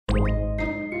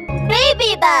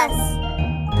baby bus.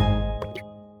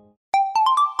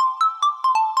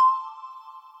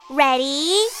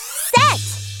 Ready, set.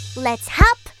 Let's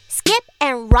hop, skip,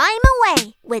 and rhyme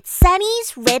away with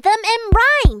Sunnie's rhythm and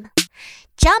rhyme.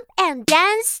 Jump and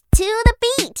dance to the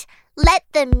beat. Let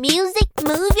the music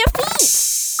move your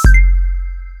feet.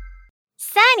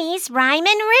 Sunnie's rhyme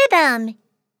and rhythm.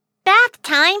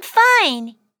 Bathtime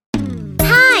fun.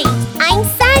 Hi, I'm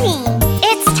Sunnie.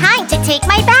 It's time to take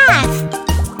my bath.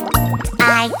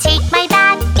 I take my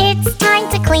bath, it's time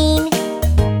to clean.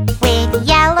 With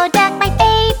yellow duck, my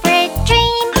favorite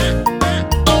dream.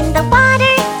 In the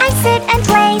water, I sit and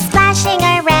play, splashing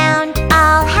around,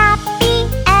 all happy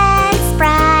and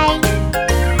spry.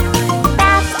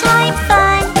 Bathtime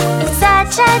fun is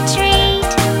such a treat.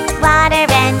 Water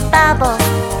and bubbles,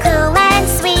 cool and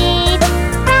sweet.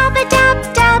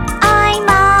 Rub-a-dub-dub, I'm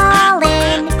all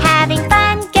in, having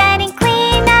fun getting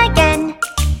clean again.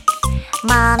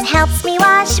 Mom helps me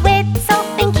wash with soap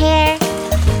and care.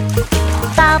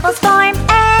 Bubbles form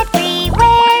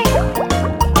everywhere.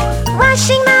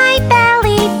 Washing my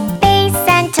belly, face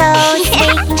and toes,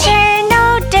 making sure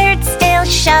no dirt still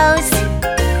shows.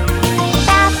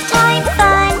 Bathtime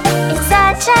fun is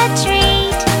such a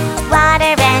treat.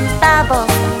 Water and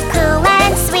bubbles, cool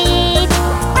and sweet.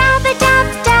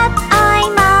 Rub-a-dub-dub,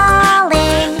 I'm all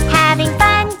in, having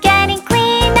fun getting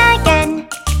clean again.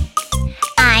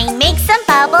 I make some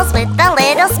bubbles with a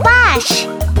little splash,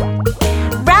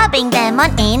 rubbing them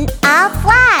on in a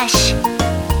flash.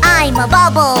 I'm a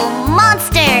bubble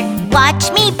monster,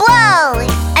 watch me blow,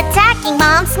 attacking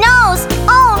Mom's nose,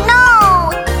 oh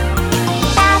no!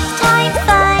 Bathtime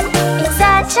fun is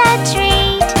such a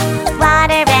treat.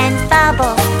 Water and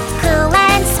bubbles, cool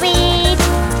and sweet.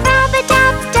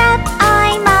 Rub-a-dub-dub,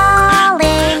 I'm all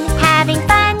in, having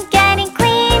fun getting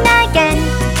clean again.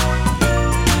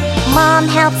 Mom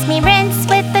helps me rinse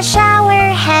with the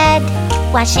shower head,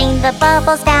 washing the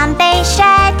bubbles down they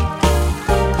shed.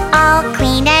 All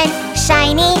clean and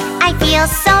shiny, I feel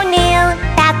so new.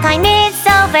 Bath time is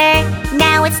over,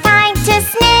 now it's time to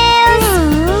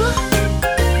snooze.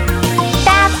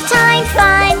 Bath time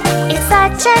fun is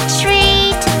such a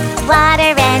treat.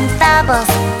 Water and bubbles,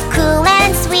 cool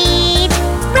and sweet.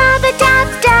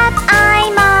 Rub-a-dub-dub,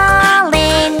 I'm all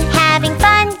in, having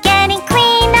fun getting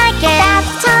clean again.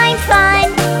 Bath time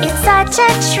fun is such a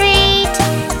treat.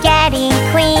 Getting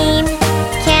clean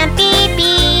can't be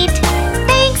beat.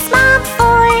 Thanks, Mom,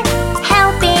 for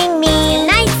helping me. Good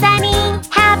night, Sunnie.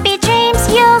 Happy dreams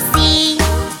you'll see.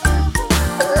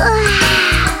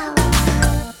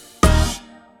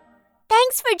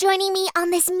 Thanks for joining me on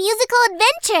this musical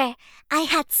adventure. I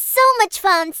had so much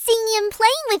fun singing and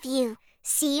playing with you.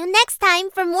 See you next time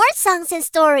for more songs and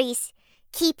stories.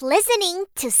 Keep listening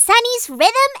to Sunnie's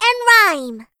rhythm and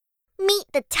rhyme. Meet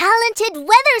the talented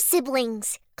weather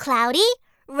siblings, Cloudy,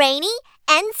 Rainy,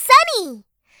 and Sunnie.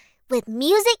 With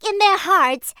music in their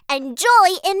hearts and joy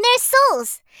in their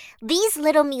souls, these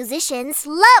little musicians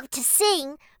love to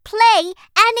sing, play,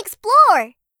 and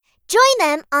explore. Join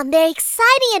them on their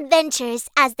exciting adventures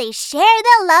as they share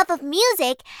their love of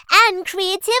music and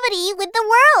creativity with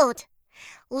the world.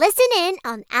 Listen in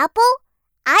on Apple,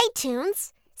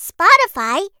 iTunes,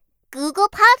 Spotify, Google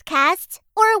Podcasts,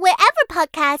 or wherever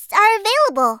podcasts are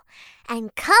available.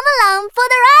 And come along for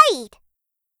the ride!